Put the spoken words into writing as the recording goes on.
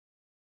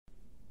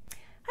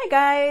Hi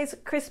guys,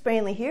 Chris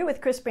Branley here with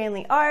Chris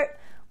Branley Art.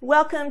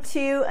 Welcome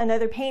to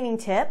another painting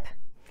tip.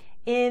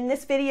 In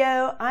this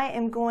video, I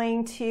am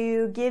going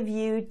to give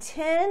you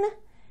 10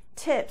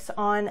 tips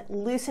on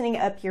loosening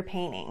up your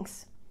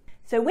paintings.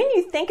 So when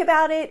you think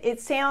about it,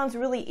 it sounds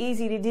really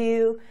easy to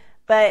do,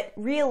 but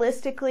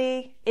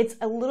realistically, it's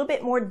a little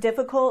bit more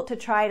difficult to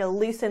try to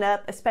loosen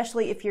up,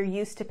 especially if you're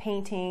used to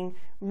painting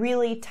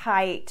really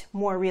tight,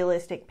 more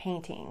realistic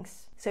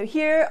paintings. So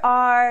here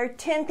are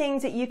 10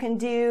 things that you can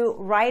do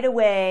right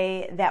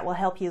away that will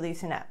help you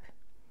loosen up.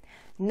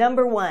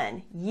 Number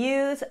 1,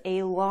 use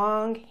a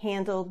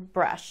long-handled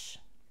brush.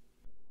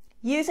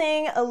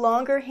 Using a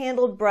longer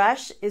handled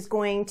brush is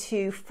going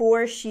to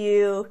force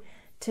you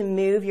to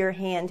move your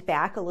hand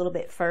back a little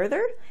bit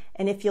further.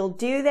 And if you'll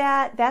do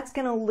that, that's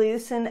going to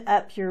loosen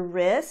up your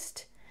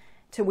wrist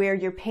to where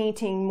you're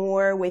painting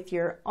more with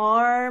your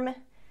arm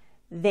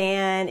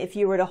than if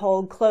you were to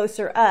hold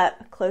closer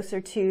up, closer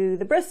to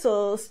the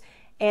bristles,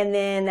 and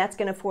then that's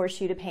going to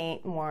force you to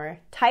paint more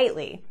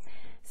tightly.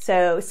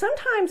 So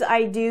sometimes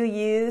I do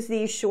use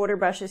these shorter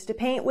brushes to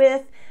paint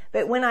with,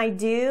 but when I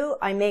do,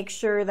 I make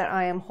sure that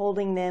I am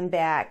holding them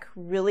back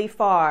really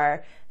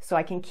far so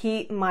I can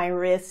keep my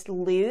wrist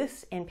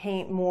loose and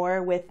paint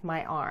more with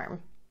my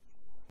arm.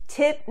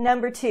 Tip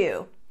number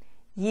 2,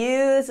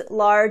 use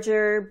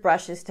larger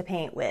brushes to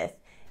paint with.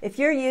 If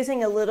you're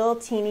using a little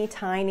teeny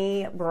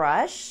tiny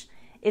brush,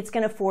 it's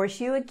going to force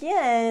you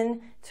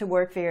again to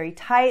work very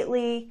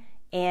tightly,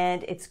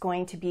 and it's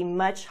going to be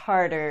much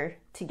harder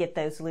to get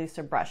those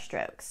looser brush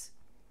strokes.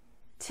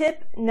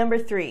 Tip number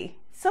 3,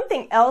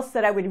 something else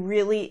that I would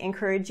really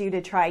encourage you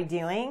to try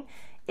doing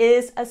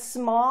is a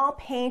small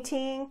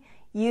painting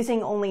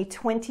using only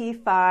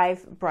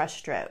 25 brush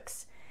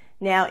strokes.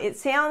 Now, it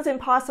sounds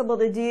impossible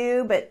to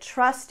do, but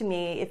trust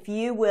me, if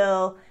you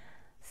will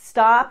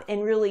stop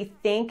and really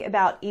think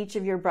about each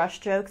of your brush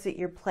strokes that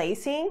you're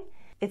placing,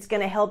 it's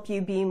going to help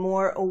you be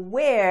more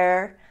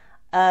aware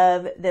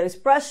of those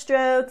brush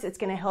strokes. It's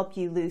going to help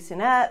you loosen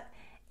up,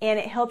 and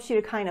it helps you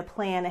to kind of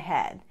plan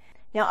ahead.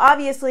 Now,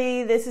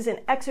 obviously, this is an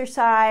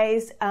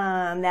exercise.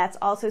 That's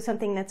also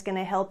something that's going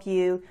to help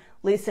you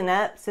loosen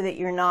up so that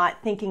you're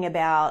not thinking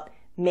about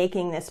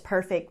making this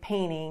perfect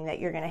painting that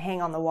you're going to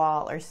hang on the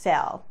wall or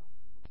sell.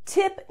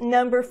 Tip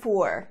number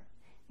 4,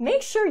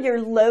 make sure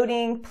you're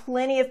loading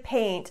plenty of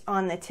paint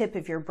on the tip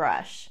of your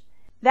brush.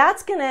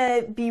 That's going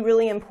to be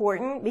really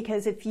important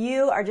because if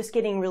you are just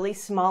getting really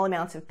small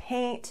amounts of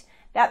paint,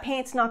 that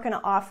paint's not going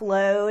to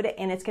offload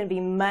and it's going to be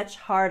much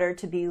harder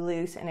to be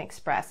loose and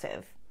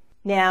expressive.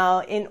 Now,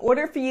 in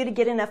order for you to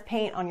get enough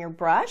paint on your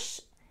brush,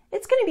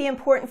 it's going to be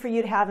important for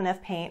you to have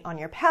enough paint on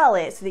your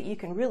palette so that you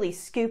can really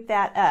scoop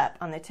that up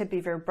on the tip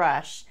of your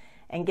brush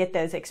and get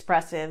those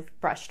expressive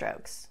brush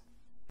strokes.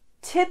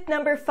 Tip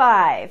number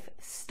 5,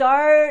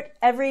 start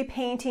every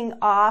painting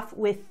off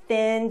with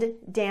thinned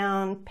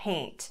down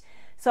paint.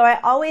 So I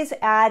always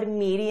add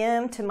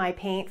medium to my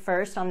paint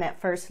first on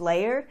that first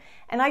layer,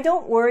 and I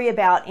don't worry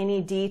about any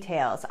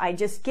details. I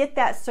just get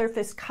that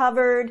surface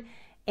covered,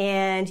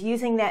 and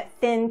using that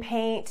thin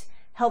paint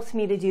helps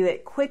me to do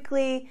it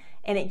quickly,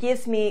 and it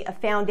gives me a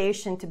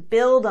foundation to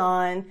build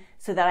on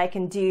so that I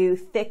can do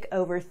thick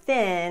over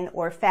thin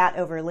or fat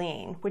over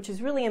lean, which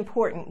is really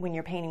important when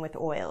you're painting with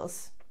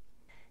oils.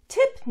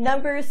 Tip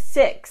number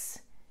 6,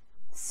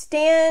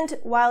 stand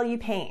while you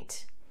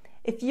paint.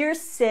 If you're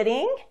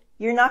sitting,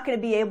 you're not going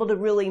to be able to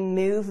really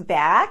move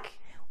back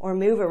or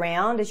move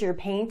around as you're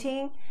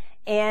painting,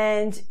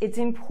 and it's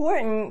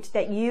important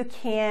that you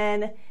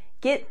can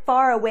get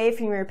far away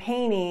from your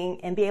painting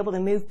and be able to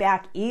move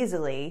back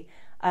easily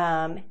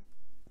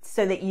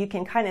so that you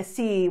can kind of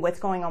see what's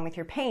going on with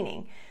your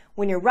painting.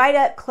 When you're right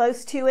up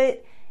close to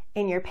it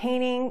in your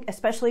painting,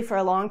 especially for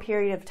a long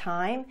period of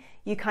time,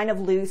 you kind of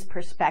lose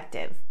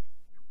perspective.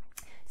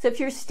 So if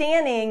you're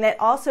standing, that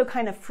also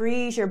kind of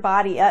frees your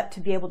body up to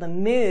be able to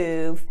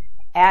move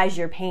as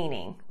you're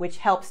painting, which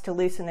helps to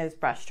loosen those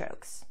brush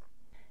strokes.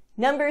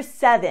 Number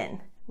 7,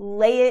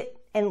 lay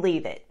it and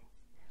leave it.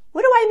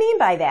 What do I mean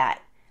by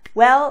that?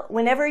 Well,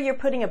 whenever you're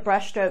putting a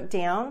brush stroke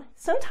down,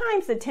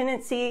 sometimes the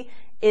tendency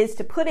is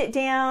to put it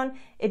down,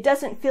 it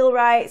doesn't feel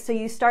right, so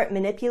you start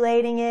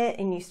manipulating it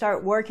and you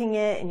start working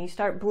it and you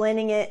start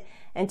blending it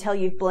until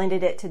you've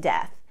blended it to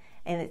death.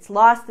 And it's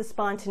lost the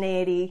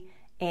spontaneity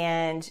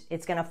and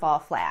it's going to fall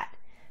flat.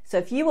 So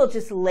if you will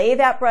just lay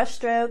that brush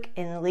stroke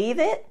and leave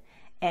it,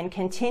 and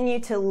continue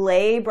to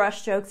lay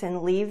brush strokes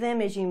and leave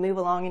them as you move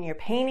along in your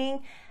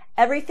painting,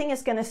 everything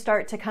is going to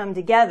start to come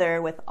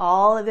together with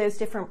all of those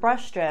different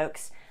brush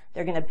strokes.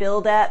 They're going to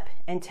build up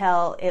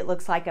until it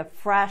looks like a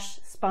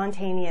fresh,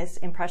 spontaneous,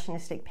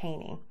 impressionistic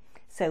painting.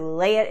 So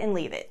lay it and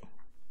leave it.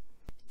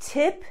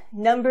 Tip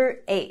number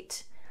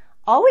 8,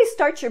 always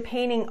start your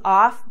painting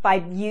off by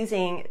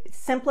using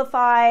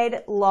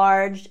simplified,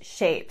 large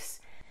shapes.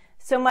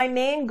 So my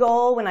main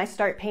goal when I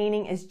start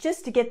painting is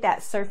just to get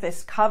that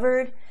surface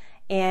covered.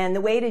 And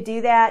the way to do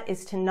that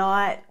is to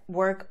not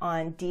work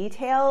on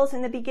details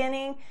in the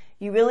beginning.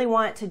 You really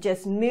want to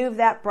just move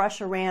that brush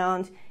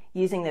around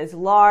using those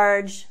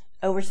large,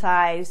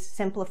 oversized,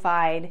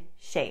 simplified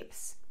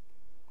shapes.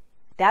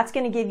 That's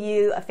going to give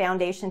you a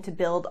foundation to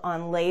build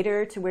on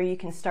later to where you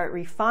can start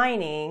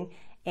refining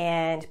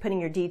and putting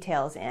your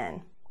details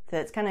in. So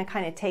it's going to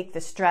kind of take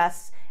the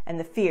stress and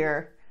the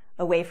fear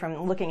away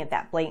from looking at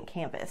that blank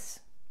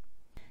canvas.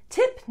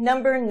 Tip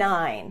number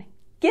 9,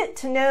 get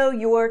to know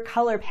your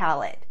color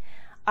palette.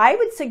 I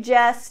would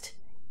suggest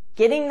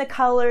getting the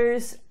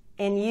colors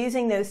and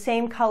using those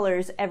same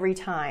colors every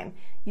time.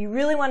 You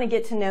really want to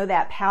get to know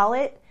that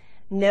palette,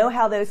 know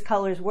how those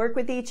colors work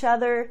with each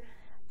other.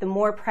 The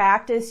more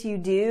practice you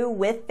do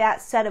with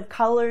that set of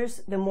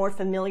colors, the more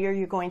familiar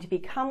you're going to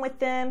become with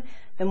them,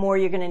 the more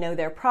you're going to know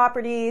their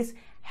properties,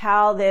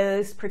 how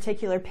those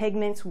particular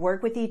pigments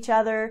work with each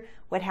other,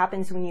 what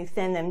happens when you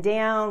thin them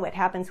down, what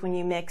happens when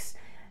you mix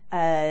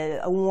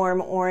a warm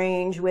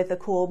orange with a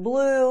cool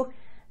blue.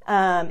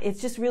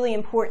 It's just really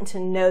important to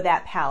know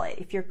that palette.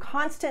 If you're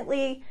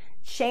constantly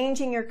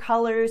changing your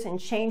colors and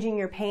changing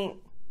your paint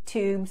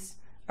tubes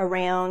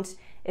around,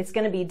 it's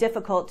going to be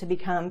difficult to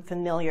become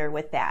familiar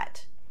with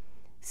that.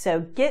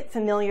 So get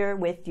familiar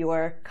with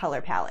your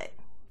color palette.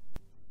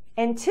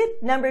 And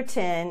tip number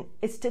 10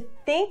 is to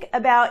think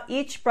about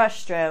each brush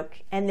stroke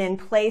and then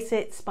place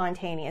it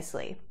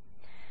spontaneously.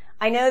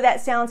 I know that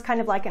sounds kind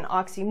of like an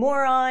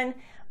oxymoron,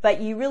 but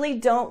you really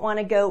don't want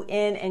to go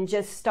in and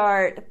just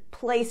start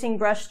placing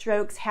brush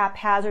strokes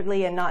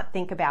haphazardly and not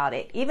think about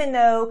it. Even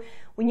though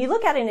when you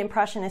look at an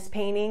Impressionist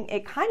painting,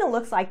 it kind of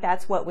looks like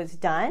that's what was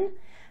done.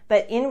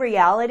 But in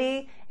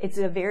reality, it's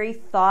a very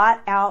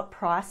thought out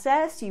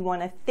process. You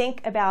want to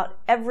think about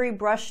every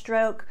brush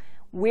stroke,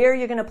 where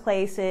you're going to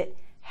place it,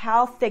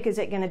 how thick is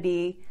it going to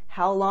be,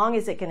 how long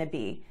is it going to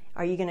be,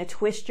 are you going to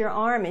twist your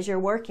arm as you're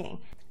working.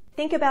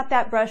 Think about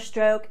that brush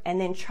stroke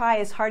and then try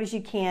as hard as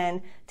you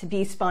can to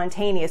be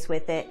spontaneous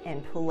with it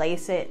and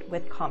place it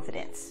with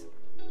confidence.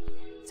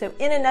 So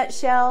in a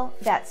nutshell,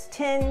 that's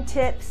 10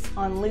 tips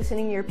on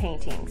loosening your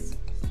paintings.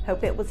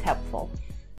 Hope it was helpful.